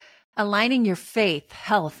Aligning your faith,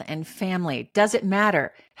 health, and family. Does it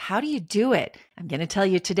matter? How do you do it? I'm going to tell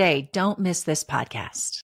you today. Don't miss this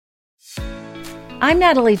podcast. I'm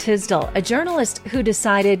Natalie Tisdall, a journalist who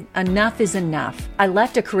decided enough is enough. I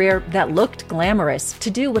left a career that looked glamorous to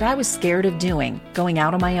do what I was scared of doing, going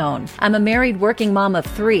out on my own. I'm a married working mom of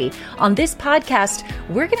 3. On this podcast,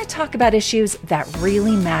 we're going to talk about issues that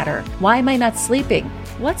really matter. Why am I not sleeping?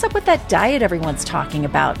 What's up with that diet everyone's talking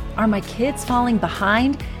about? Are my kids falling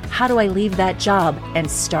behind? How do I leave that job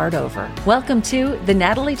and start over? Welcome to the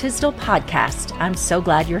Natalie Tisdall Podcast. I'm so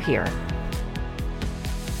glad you're here.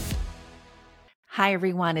 Hi,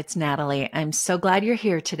 everyone. It's Natalie. I'm so glad you're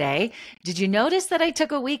here today. Did you notice that I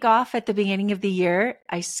took a week off at the beginning of the year?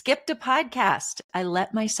 I skipped a podcast. I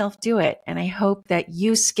let myself do it. And I hope that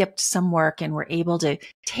you skipped some work and were able to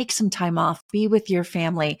take some time off, be with your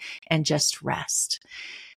family, and just rest.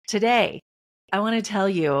 Today, I want to tell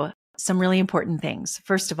you some really important things.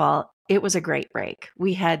 First of all, it was a great break.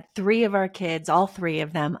 We had 3 of our kids, all 3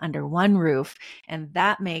 of them under one roof, and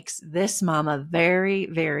that makes this mama very,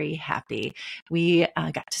 very happy. We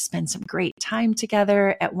got to spend some great time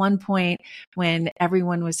together at one point when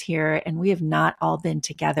everyone was here, and we have not all been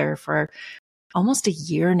together for almost a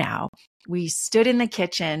year now. We stood in the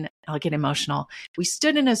kitchen. I'll get emotional. We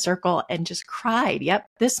stood in a circle and just cried. Yep,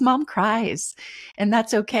 this mom cries. And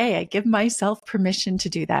that's okay. I give myself permission to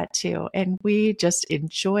do that too. And we just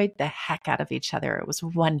enjoyed the heck out of each other. It was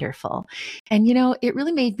wonderful. And it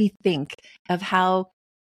really made me think of how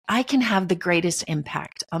I can have the greatest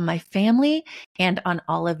impact on my family and on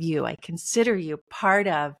all of you. I consider you part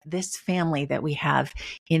of this family that we have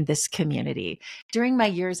in this community. During my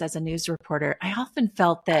years as a news reporter, I often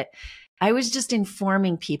felt that I was just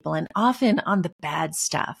informing people, and often on the bad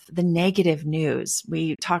stuff, the negative news.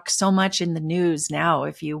 We talk so much in the news now,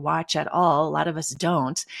 if you watch at all, a lot of us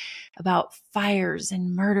don't, about fires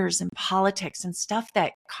and murders and politics and stuff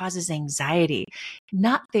that causes anxiety,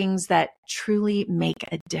 not things that truly make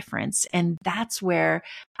a difference. And that's where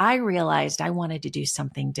I realized I wanted to do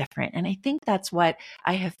something different. And I think that's what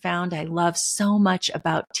I have found I love so much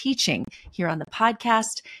about teaching here on the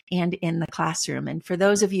podcast and in the classroom. And for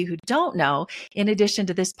those of you who don't know, in addition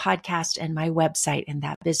to this podcast and my website and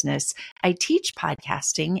that business, I teach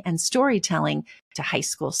podcasting and storytelling to high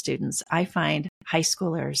school students. I find high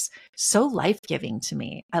schoolers so life-giving to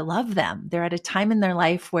me. I love them. They're at a time in their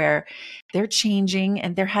life where they're changing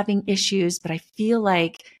and they're having issues, but I feel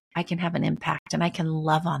like I can have an impact and I can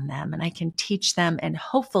love on them and I can teach them and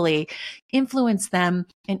hopefully influence them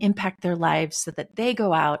and impact their lives so that they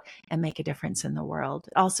go out and make a difference in the world.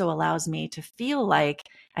 It also allows me to feel like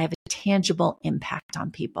I have a tangible impact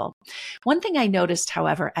on people. One thing I noticed,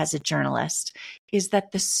 however, as a journalist is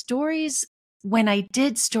that the stories, when I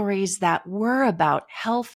did stories that were about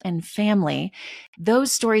health and family,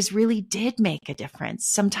 those stories really did make a difference.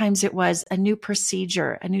 Sometimes it was a new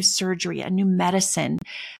procedure, a new surgery, a new medicine,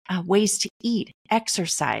 ways to eat,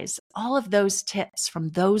 exercise, all of those tips from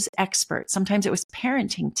those experts. Sometimes it was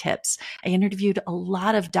parenting tips. I interviewed a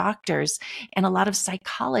lot of doctors and a lot of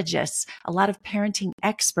psychologists, a lot of parenting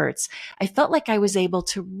experts. I felt like I was able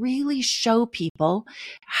to really show people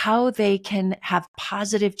how they can have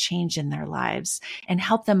positive change in their lives and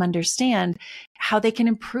help them understand how they can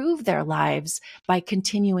improve their lives by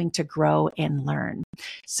continuing to grow and learn.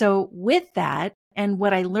 So with that, and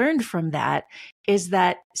what I learned from that is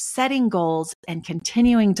that setting goals and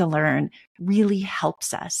continuing to learn really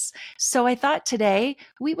helps us. So I thought today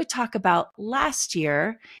we would talk about last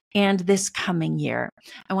year and this coming year.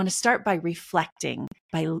 I want to start by reflecting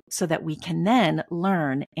so that we can then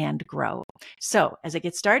learn and grow. So as I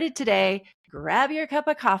get started today, grab your cup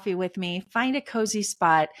of coffee with me, find a cozy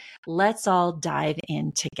spot. Let's all dive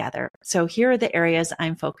in together. So here are the areas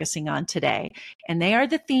I'm focusing on today, and they are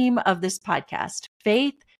the theme of this podcast: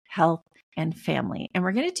 faith, health, and family. And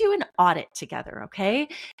we're going to do an audit together, okay?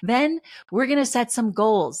 Then we're going to set some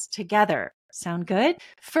goals together. Sound good?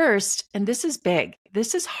 First, and this is big,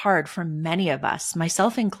 this is hard for many of us,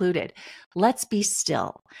 myself included. Let's be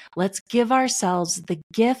still. Let's give ourselves the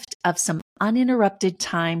gift of some uninterrupted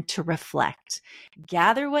time to reflect.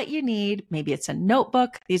 Gather what you need. Maybe it's a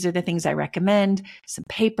notebook. These are the things I recommend: some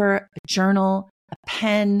paper, a journal, a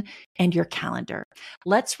pen, and your calendar.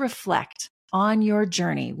 Let's reflect on your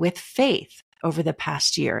journey with faith over the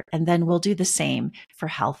past year, and then we'll do the same for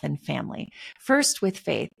health and family. First, with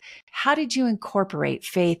faith, how did you incorporate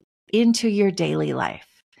faith into your daily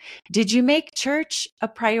life? Did you make church a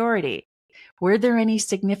priority? Were there any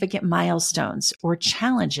significant milestones or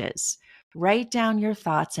challenges? Write down your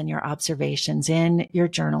thoughts and your observations in your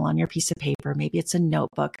journal on your piece of paper. Maybe it's a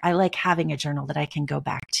notebook. I like having a journal that I can go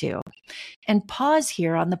back to. And pause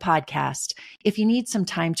here on the podcast if you need some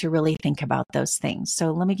time to really think about those things.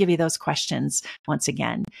 So let me give you those questions once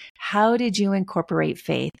again. How did you incorporate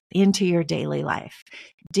faith into your daily life?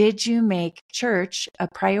 Did you make church a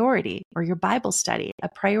priority or your Bible study a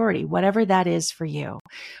priority, whatever that is for you?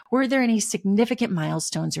 Were there any significant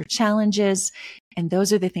milestones or challenges? And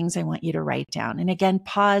those are the things I want you to write down. And again,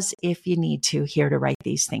 pause if you need to here to write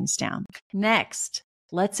these things down. Next,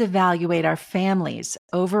 let's evaluate our family's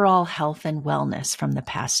overall health and wellness from the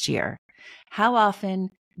past year. How often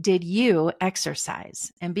did you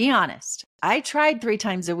exercise? And be honest, I tried 3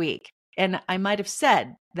 times a week. And I might have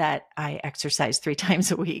said that I exercise 3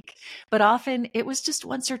 times a week, but often it was just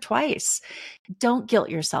once or twice. Don't guilt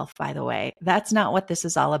yourself, by the way. That's not what this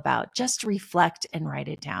is all about. Just reflect and write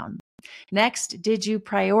it down. Next, did you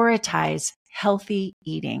prioritize healthy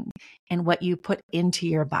eating and what you put into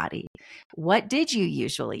your body? What did you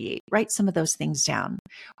usually eat? Write some of those things down.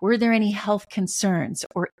 Were there any health concerns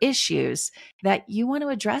or issues that you want to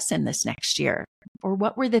address in this next year? Or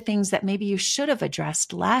what were the things that maybe you should have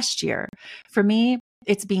addressed last year? For me,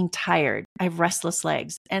 it's being tired. I have restless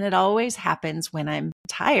legs, and it always happens when I'm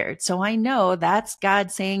tired. So I know that's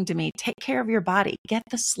God saying to me, take care of your body, get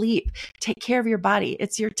the sleep, take care of your body.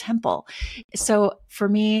 It's your temple. So for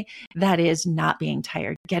me, that is not being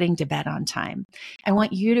tired, getting to bed on time. I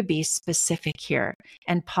want you to be specific here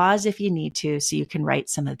and pause if you need to so you can write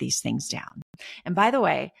some of these things down. And by the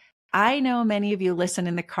way, I know many of you listen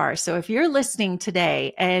in the car. So if you're listening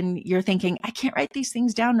today and you're thinking, I can't write these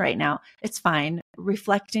things down right now, it's fine.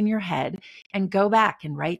 Reflect in your head and go back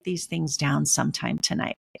and write these things down sometime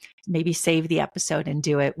tonight. Maybe save the episode and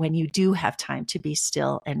do it when you do have time to be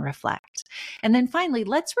still and reflect. And then finally,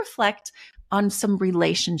 let's reflect on some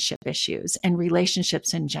relationship issues and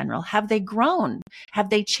relationships in general. Have they grown? Have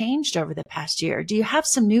they changed over the past year? Do you have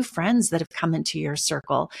some new friends that have come into your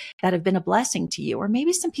circle that have been a blessing to you? Or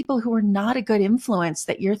maybe some people who are not a good influence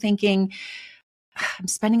that you're thinking, I'm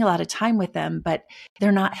spending a lot of time with them, but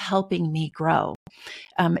they're not helping me grow.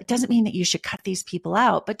 It doesn't mean that you should cut these people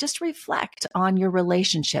out, but just reflect on your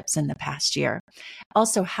relationships in the past year.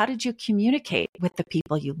 Also, how did you communicate with the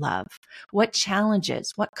people you love? What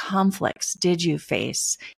challenges, what conflicts did you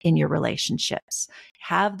face in your relationships?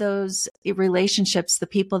 Have those relationships, the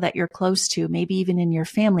people that you're close to, maybe even in your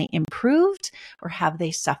family, improved or have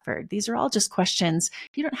they suffered? These are all just questions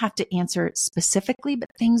you don't have to answer specifically, but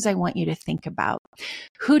things I want you to think about.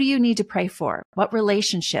 Who do you need to pray for? What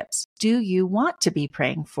relationships do you want to be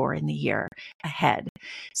praying for in the year ahead?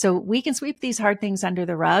 So we can sweep these hard things under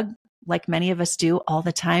the rug, like many of us do all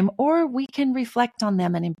the time, or we can reflect on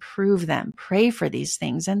them and improve them, pray for these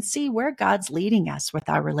things and see where God's leading us with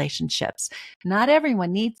our relationships. Not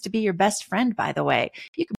everyone needs to be your best friend, by the way.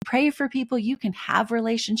 You can pray for people, you can have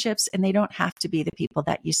relationships, and they don't have to be the people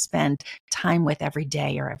that you spend time with every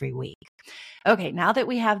day or every week. Okay, now that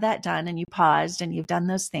we have that done and you paused and you've done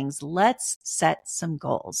those things, let's set some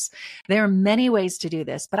goals. There are many ways to do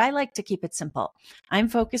this, but I like to keep it simple. I'm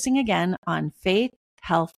focusing again on faith,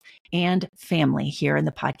 health, and family here in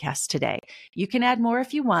the podcast today. You can add more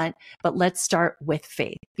if you want, but let's start with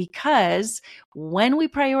faith, because when we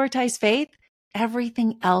prioritize faith,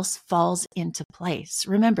 everything else falls into place.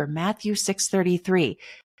 Remember Matthew 6:33,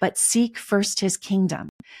 but seek first his kingdom.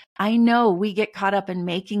 I know we get caught up in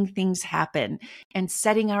making things happen and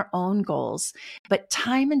setting our own goals, but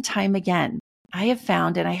time and time again, I have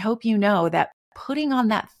found, and I hope you know, that putting on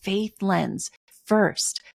that faith lens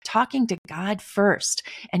first, talking to God first,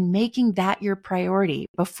 and making that your priority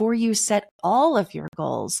before you set all of your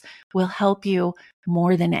goals will help you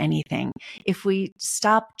more than anything. If we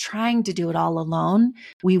stop trying to do it all alone,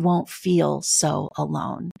 we won't feel so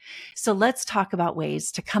alone. So let's talk about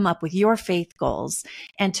ways to come up with your faith goals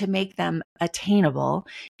and to make them attainable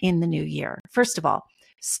in the new year. First of all,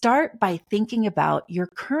 start by thinking about your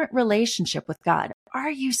current relationship with God.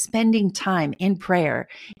 Are you spending time in prayer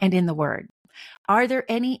and in the Word? Are there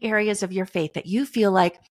any areas of your faith that you feel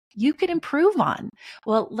like you could improve on?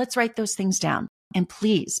 Well, let's write those things down. And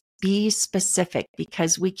please be specific,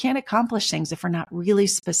 because we can't accomplish things if we're not really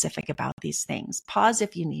specific about these things. Pause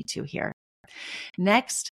if you need to here.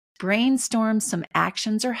 Next, brainstorm some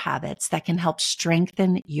actions or habits that can help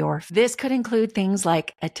strengthen your. This could include things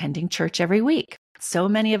like attending church every week. So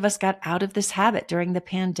many of us got out of this habit during the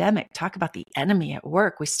pandemic. Talk about the enemy at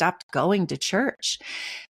work. We stopped going to church.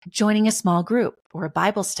 joining a small group or a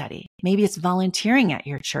Bible study. Maybe it's volunteering at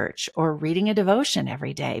your church or reading a devotion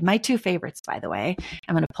every day. My two favorites, by the way,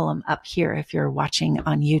 I'm going to pull them up here if you're watching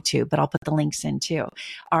on YouTube, but I'll put the links in too,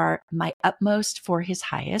 are My Utmost for His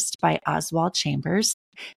Highest by Oswald Chambers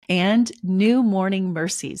and New Morning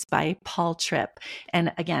Mercies by Paul Tripp.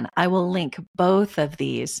 And again, I will link both of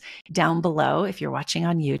these down below if you're watching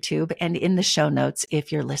on YouTube and in the show notes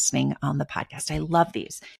if you're listening on the podcast. I love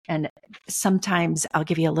these. And sometimes I'll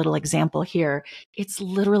give you a little example here. It's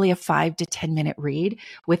literally a 5 to 10 minute read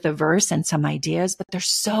with a verse and some ideas, but they're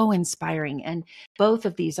so inspiring. And both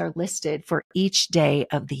of these are listed for each day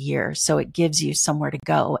of the year. So it gives you somewhere to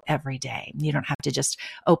go every day. You don't have to just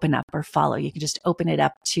open up or follow. You can just open it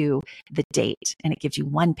up to the date and it gives you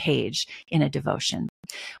one page in a devotion.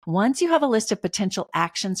 Once you have a list of potential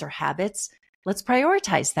actions or habits, let's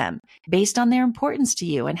prioritize them based on their importance to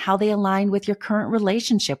you and how they align with your current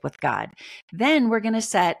relationship with God. Then we're going to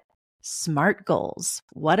set SMART goals.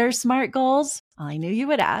 What are SMART goals? I knew you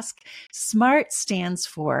would ask. SMART stands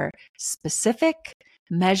for specific,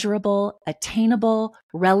 measurable, attainable,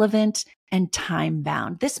 relevant, and time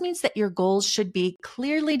bound. This means that your goals should be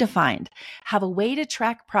clearly defined, have a way to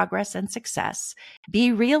track progress and success,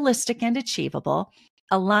 be realistic and achievable,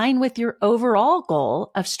 align with your overall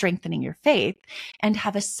goal of strengthening your faith, and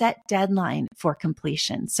have a set deadline for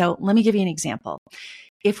completion. So let me give you an example.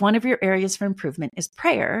 If one of your areas for improvement is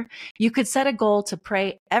prayer, you could set a goal to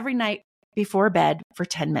pray every night before bed for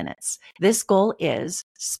 10 minutes. This goal is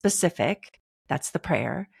specific. That's the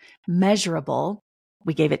prayer. Measurable.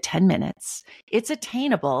 We gave it 10 minutes. It's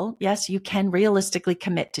attainable. Yes, you can realistically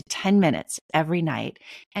commit to 10 minutes every night.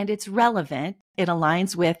 And it's relevant. It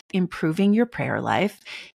aligns with improving your prayer life.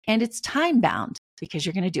 And it's time bound because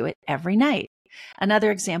you're going to do it every night. Another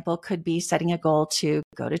example could be setting a goal to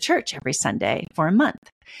go to church every Sunday for a month.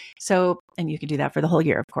 So, and you can do that for the whole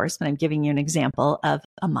year, of course, but I'm giving you an example of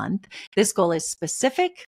a month. This goal is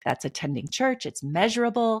specific. That's attending church. It's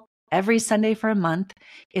measurable. Every Sunday for a month.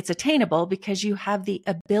 It's attainable because you have the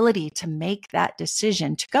ability to make that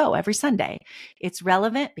decision to go every Sunday. It's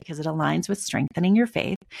relevant because it aligns with strengthening your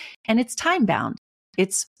faith, and it's time bound.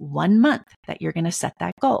 It's 1 month that you're going to set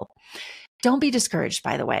that goal. Don't be discouraged,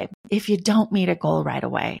 by the way, if you don't meet a goal right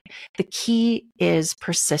away. The key is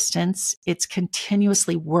persistence. It's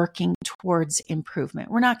continuously working towards improvement.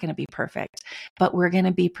 We're not going to be perfect, but we're going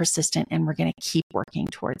to be persistent and we're going to keep working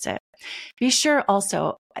towards it. Be sure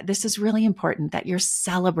also, this is really important, that you're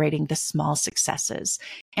celebrating the small successes.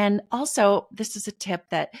 And also, this is a tip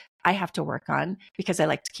that I have to work on because I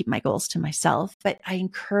like to keep my goals to myself, but I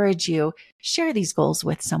encourage you, share these goals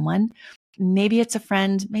with someone. Maybe it's a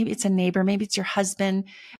friend, maybe it's a neighbor, maybe it's your husband.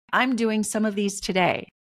 I'm doing some of these today.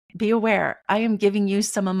 Be aware, I am giving you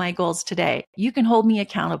some of my goals today. You can hold me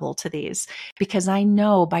accountable to these because I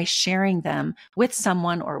know by sharing them with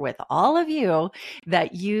someone or with all of you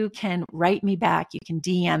that you can write me back, you can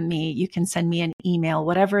DM me, you can send me an email,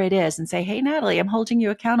 whatever it is, and say, hey, Natalie, I'm holding you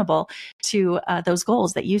accountable to those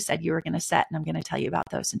goals that you said you were going to set. And I'm going to tell you about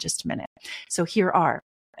those in just a minute. So here are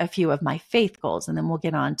a few of my faith goals, and then we'll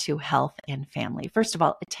get on to health and family. First of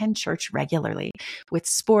all, attend church regularly with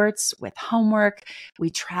sports, with homework. We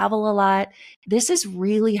travel a lot. This is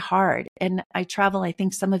really hard. And I travel, I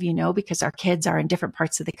think some of you know, because our kids are in different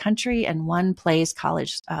parts of the country and one plays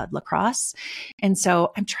college lacrosse. And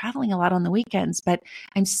so I'm traveling a lot on the weekends, but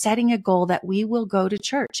I'm setting a goal that we will go to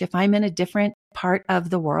church. If I'm in a different part of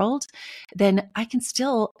the world, then I can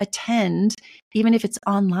still attend, even if it's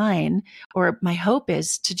online. Or my hope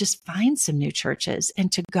is to just find some new churches and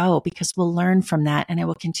to go, because we'll learn from that and it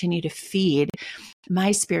will continue to feed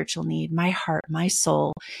my spiritual need, my heart, my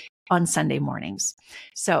soul on Sunday mornings.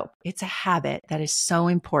 So it's a habit that is so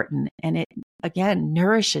important, and it again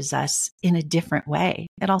nourishes us in a different way.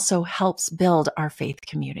 It also helps build our faith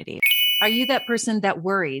community. Are you that person that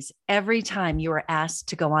worries every time you are asked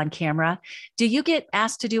to go on camera? Do you get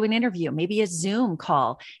asked to do an interview, maybe a Zoom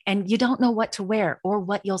call, and you don't know what to wear or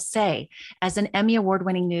what you'll say? As an Emmy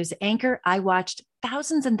award-winning news anchor, I watched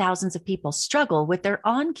thousands and thousands of people struggle with their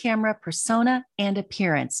on-camera persona and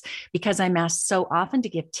appearance. Because I'm asked so often to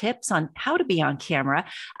give tips on how to be on camera,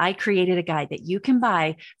 I created a guide that you can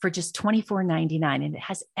buy for just $24.99. And it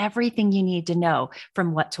has everything you need to know,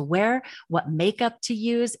 from what to wear, what makeup to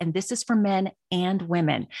use. And this is for men and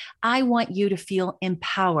women. I want you to feel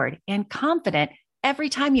empowered and confident every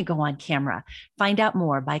time you go on camera. Find out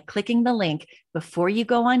more by clicking the link before you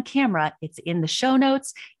go on camera. It's in the show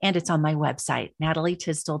notes and it's on my website,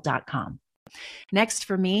 natalietisdall.com. Next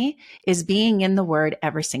for me is being in the Word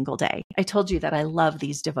every single day. I told you that I love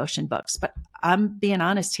these devotion books, but I'm being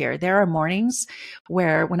honest here. There are mornings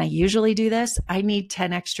where when I usually do this, I need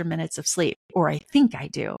 10 extra minutes of sleep, or I think I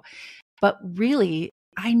do. But really,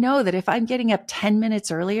 I know that if I'm getting up 10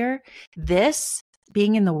 minutes earlier, this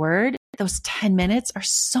being in the Word, those 10 minutes are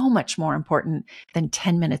so much more important than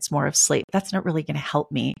 10 minutes more of sleep. That's not really going to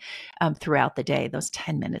help me throughout the day, those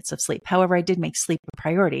 10 minutes of sleep. However, I did make sleep a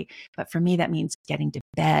priority, but for me, that means getting to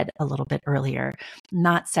bed a little bit earlier,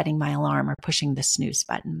 not setting my alarm or pushing the snooze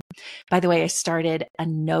button. By the way, I started a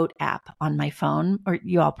note app on my phone, or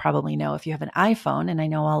you all probably know if you have an iPhone, and I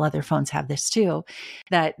know all other phones have this too,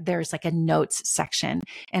 that there's like a notes section.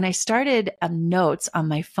 And I started notes on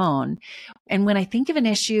my phone. And when I think of an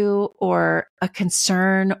issue or a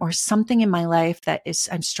concern or something in my life that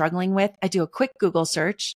I'm struggling with, I do a quick Google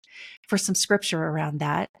search for some scripture around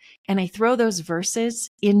that. And I throw those verses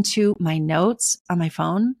into my notes on my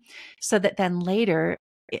phone so that then later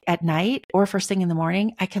at night or first thing in the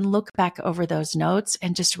morning, I can look back over those notes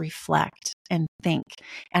and just reflect and think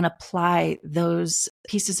and apply those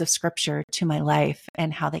pieces of scripture to my life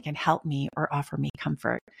and how they can help me or offer me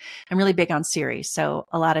comfort. I'm really big on series. So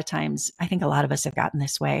a lot of times, I think a lot of us have gotten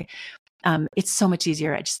this way. It's so much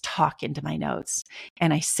easier. I just talk into my notes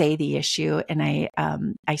and I say the issue and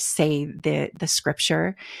I say the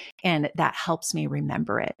scripture, and that helps me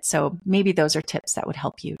remember it. So maybe those are tips that would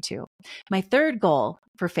help you too. My third goal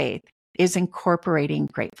for Faith is incorporating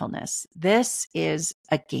gratefulness. This is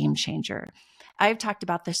a game changer. I've talked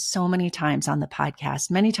about this so many times on the podcast,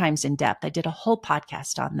 many times in depth. I did a whole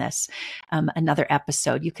podcast on this, another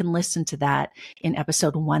episode. You can listen to that in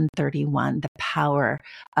episode 131, The Power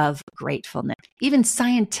of Gratefulness. Even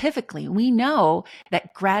scientifically, we know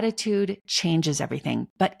that gratitude changes everything,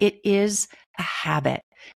 but it is a habit.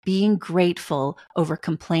 Being grateful over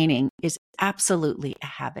complaining is absolutely a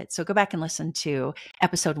habit. So go back and listen to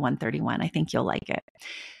episode 131. I think you'll like it.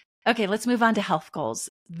 Okay, let's move on to health goals.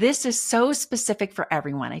 This is so specific for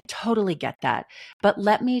everyone. I totally get that. But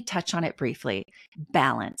let me touch on it briefly.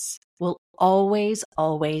 Balance will always,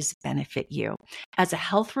 always benefit you. As a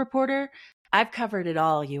health reporter, I've covered it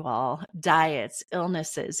all, you all. Diets,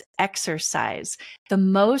 illnesses, exercise. The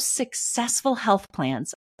most successful health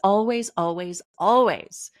plans always, always,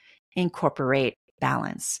 always incorporate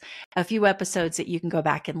balance. A few episodes that you can go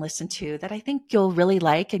back and listen to that I think you'll really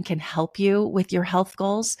like and can help you with your health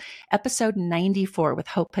goals. Episode 94 with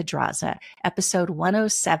Hope Pedraza, episode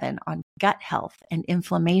 107 on gut health and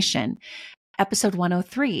inflammation, episode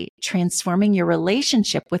 103, transforming your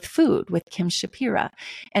relationship with food with Kim Shapira,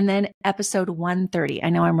 and then episode 130.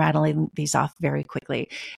 I know I'm rattling these off very quickly.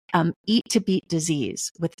 Eat to Beat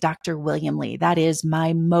Disease with Dr. William Li. That is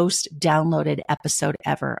my most downloaded episode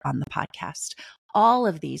ever on the podcast. All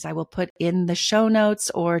of these I will put in the show notes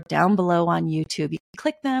or down below on YouTube. You can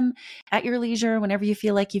click them at your leisure whenever you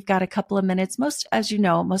feel like you've got a couple of minutes. As you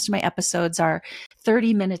know, most of my episodes are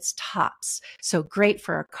 30 minutes tops. So great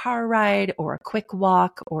for a car ride or a quick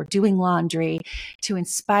walk or doing laundry to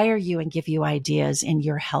inspire you and give you ideas in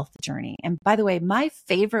your health journey. And by the way, my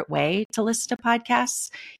favorite way to listen to podcasts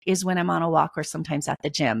is when I'm on a walk or sometimes at the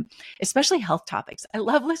gym, especially health topics. I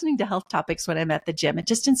love listening to health topics when I'm at the gym. It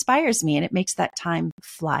just inspires me and it makes that time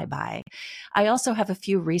fly by. I also have a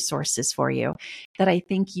few resources for you that I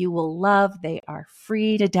think you will love. They are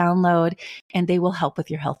free to download and they will help with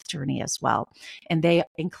your health journey as well. And they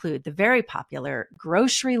include the very popular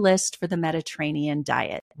grocery list for the Mediterranean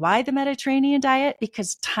diet. Why the Mediterranean diet?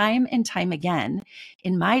 Because time and time again,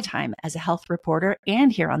 in my time as a health reporter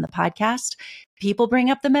and here on the podcast, people bring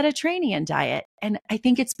up the Mediterranean diet. And I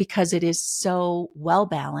think it's because it is so well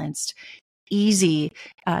balanced, easy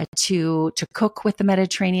to cook with the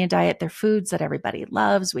Mediterranean diet. They're foods that everybody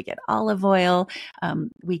loves. We get olive oil,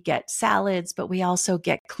 we get salads, but we also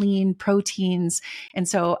get clean proteins. And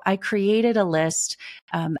so I created a list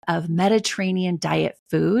of Mediterranean diet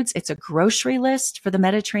foods. It's a grocery list for the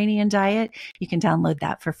Mediterranean diet. You can download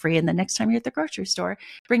that for free. And the next time you're at the grocery store,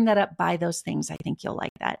 bring that up, buy those things. I think you'll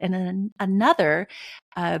like that. And then another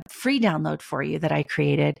free download for you that I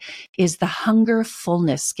created is the Hunger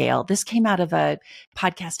Fullness Scale. This came out of a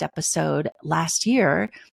podcast episode last year,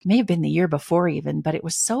 may have been the year before even, but it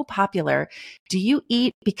was so popular. Do you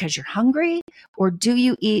eat because you're hungry, or do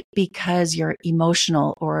you eat because you're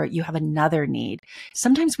emotional or you have another need?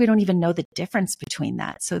 Sometimes we don't even know the difference between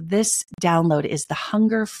that. So this download is the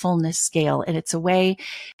Hunger Fullness Scale, and it's a way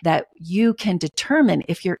that you can determine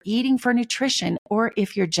if you're eating for nutrition or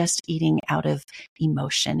if you're just eating out of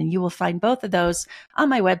emotion. And you will find both of those on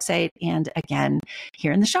my website and again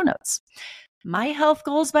here in the show notes. My health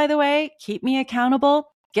goals, by the way, keep me accountable.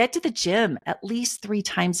 Get to the gym at least 3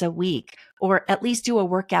 times a week, or at least do a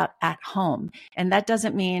workout at home. And that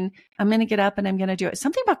doesn't mean I'm going to get up and I'm going to do it.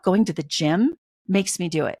 Something about going to the gym makes me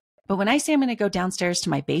do it. But when I say I'm going to go downstairs to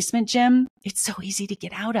my basement gym, it's so easy to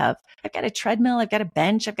get out of. I've got a treadmill, I've got a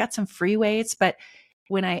bench, I've got some free weights, but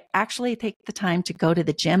when I actually take the time to go to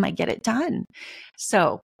the gym, I get it done.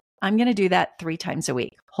 So I'm going to do that 3 times a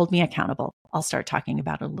week. Hold me accountable. I'll start talking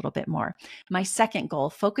about it a little bit more. My second goal,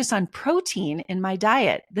 focus on protein in my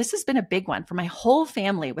diet. This has been a big one for my whole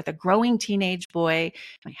family with a growing teenage boy,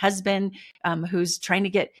 my husband, who's trying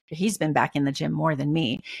to he's been back in the gym more than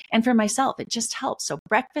me. And for myself, it just helps. So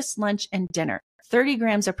breakfast, lunch, and dinner. 30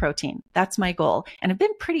 grams of protein. That's my goal. And I've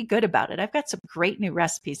been pretty good about it. I've got some great new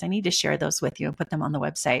recipes. I need to share those with you and put them on the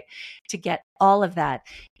website to get all of that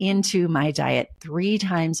into my diet 3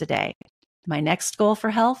 times a day. My next goal for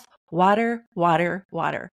health, water, water,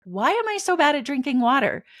 water. Why am I so bad at drinking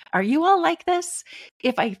water? Are you all like this?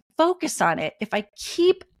 If I focus on it, if I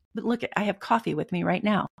I have coffee with me right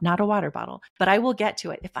now, not a water bottle, but I will get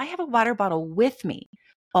to it. If I have a water bottle with me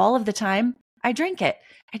all of the time, I drink it.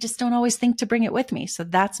 I just don't always think to bring it with me. So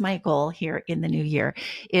that's my goal here in the new year,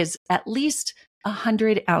 is at least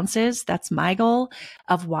 100 ounces. That's my goal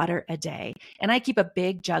of water a day. And I keep a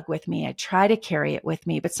big jug with me. I try to carry it with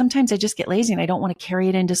me, but sometimes I just get lazy and I don't want to carry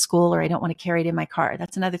it into school, or I don't want to carry it in my car.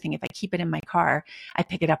 That's another thing. If I keep it in my car, I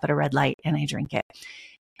pick it up at a red light and I drink it.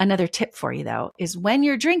 Another tip for you though, is when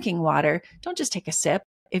you're drinking water, don't just take a sip.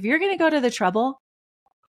 If you're going to go to the trouble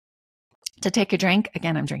to take a drink,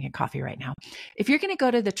 again, I'm drinking coffee right now. If you're going to go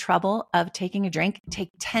to the trouble of taking a drink, take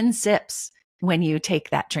 10 sips when you take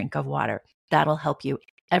that drink of water. That'll help you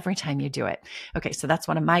every time you do it. Okay, so that's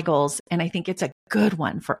one of my goals. And I think it's a good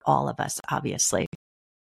one for all of us, obviously.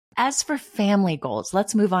 As for family goals,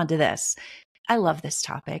 let's move on to this. I love this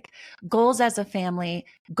topic. Goals as a family,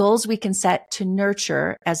 goals we can set to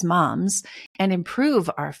nurture as moms and improve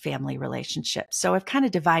our family relationships. So I've kind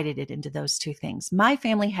of divided it into those two things. My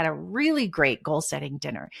family had a really great goal setting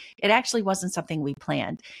dinner. It actually wasn't something we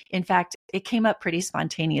planned. In fact, it came up pretty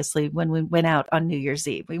spontaneously when we went out on New Year's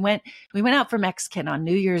Eve. We went out for Mexican on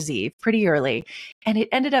New Year's Eve pretty early, and it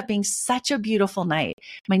ended up being such a beautiful night.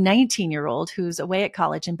 My 19-year-old, who's away at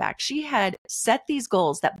college and back, she had set these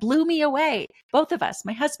goals that blew me away. Both of us,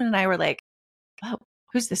 my husband and I, were like, "Oh,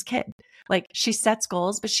 who's this kid?" Like, she sets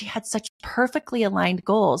goals, but she had such perfectly aligned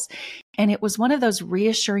goals. And it was one of those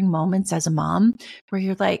reassuring moments as a mom where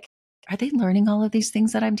you're like, are they learning all of these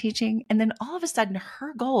things that I'm teaching? And then all of a sudden,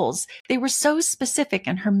 her goals, they were so specific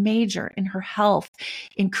in her major, in her health,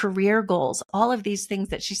 in career goals, all of these things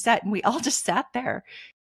that she set. And we all just sat there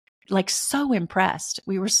like so impressed.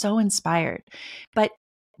 We were so inspired. But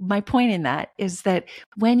my point in that is that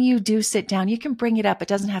when you do sit down, you can bring it up. It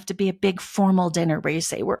doesn't have to be a big formal dinner where you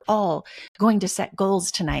say, we're all going to set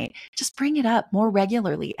goals tonight. Just bring it up more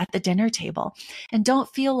regularly at the dinner table. And don't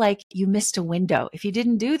feel like you missed a window if you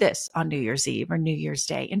didn't do this on New Year's Eve or New Year's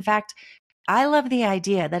Day. In fact, I love the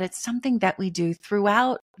idea that it's something that we do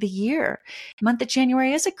throughout the year. The month of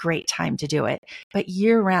January is a great time to do it, but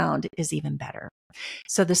year round is even better.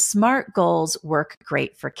 So the SMART goals work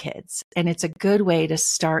great for kids, and it's a good way to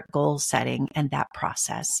start goal setting and that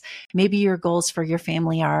process. Maybe your goals for your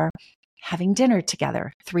family are having dinner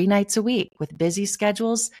together 3 nights a week. With busy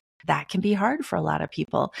schedules, that can be hard for a lot of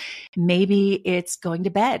people. Maybe it's going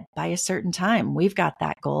to bed by a certain time. We've got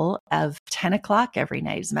that goal of 10 o'clock every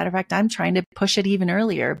night. As a matter of fact, I'm trying to push it even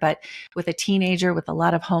earlier, but with a teenager with a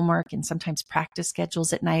lot of homework and sometimes practice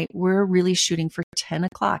schedules at night, we're really shooting for 10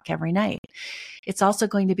 o'clock every night. It's also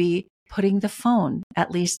going to be putting the phone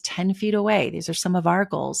at least 10 feet away. These are some of our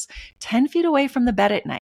goals, 10 feet away from the bed at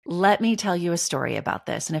night. Let me tell you a story about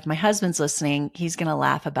this. And if my husband's listening, he's going to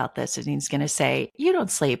laugh about this and he's going to say, you don't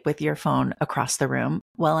sleep with your phone across the room.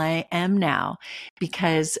 Well, I am now,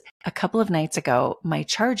 because a couple of nights ago, my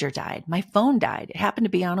charger died. My phone died. It happened to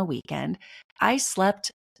be on a weekend. I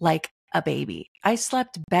slept like a baby. I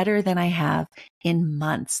slept better than I have in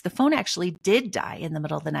months. The phone actually did die in the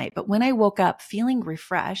middle of the night, but when I woke up feeling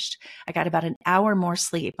refreshed, I got about an hour more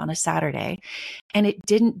sleep on a Saturday, and it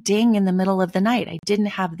didn't ding in the middle of the night. I didn't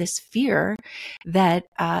have this fear that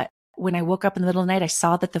when I woke up in the middle of the night, I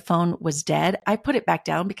saw that the phone was dead. I put it back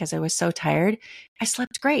down because I was so tired. I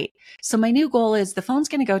slept great. So my new goal is the phone's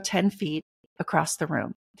going to go 10 feet across the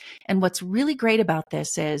room. And what's really great about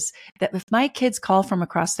this is that if my kids call from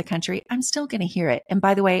across the country, I'm still going to hear it. And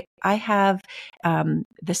by the way, I have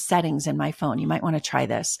the settings in my phone. You might want to try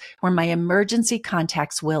this, where my emergency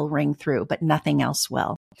contacts will ring through, but nothing else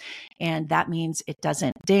will. And that means it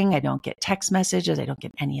doesn't ding. I don't get text messages. I don't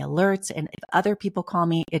get any alerts. And if other people call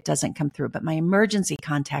me, it doesn't come through, but my emergency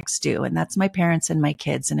contacts do. And that's my parents and my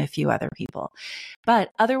kids and a few other people.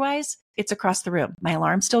 But otherwise, it's across the room. My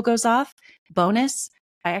alarm still goes off. Bonus,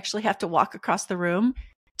 I actually have to walk across the room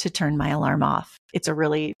to turn my alarm off. It's a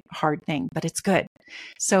really hard thing, but it's good.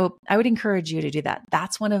 So I would encourage you to do that.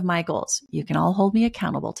 That's one of my goals. You can all hold me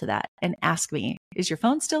accountable to that and ask me, is your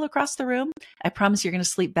phone still across the room? I promise you're going to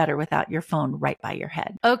sleep better without your phone right by your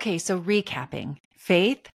head. Okay, so recapping: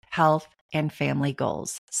 faith, health, and family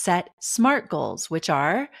goals. Set SMART goals, which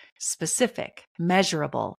are specific,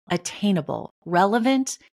 measurable, attainable,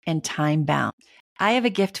 relevant, and time-bound. I have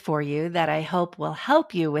a gift for you that I hope will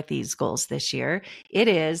help you with these goals this year. It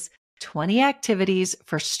is 20 activities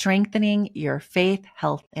for strengthening your faith,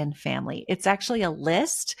 health, and family. It's actually a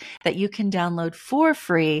list that you can download for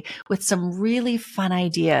free with some really fun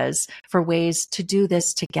ideas for ways to do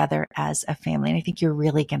this together as a family. And I think you're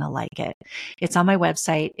really going to like it. It's on my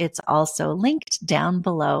website. It's also linked down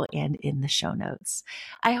below and in the show notes.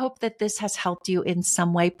 I hope that this has helped you in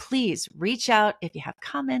some way. Please reach out if you have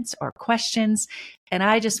comments or questions. And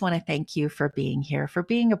I just want to thank you for being here, for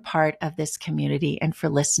being a part of this community, and for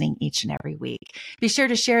listening each and every week. Be sure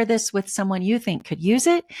to share this with someone you think could use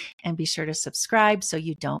it, and be sure to subscribe so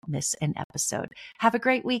you don't miss an episode. Have a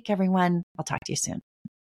great week, everyone. I'll talk to you soon.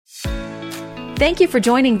 Thank you for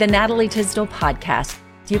joining the Natalie Tisdall podcast.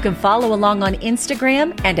 You can follow along on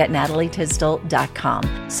Instagram and at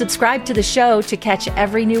natalietisdall.com. Subscribe to the show to catch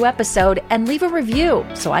every new episode and leave a review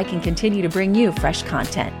so I can continue to bring you fresh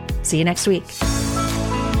content. See you next week.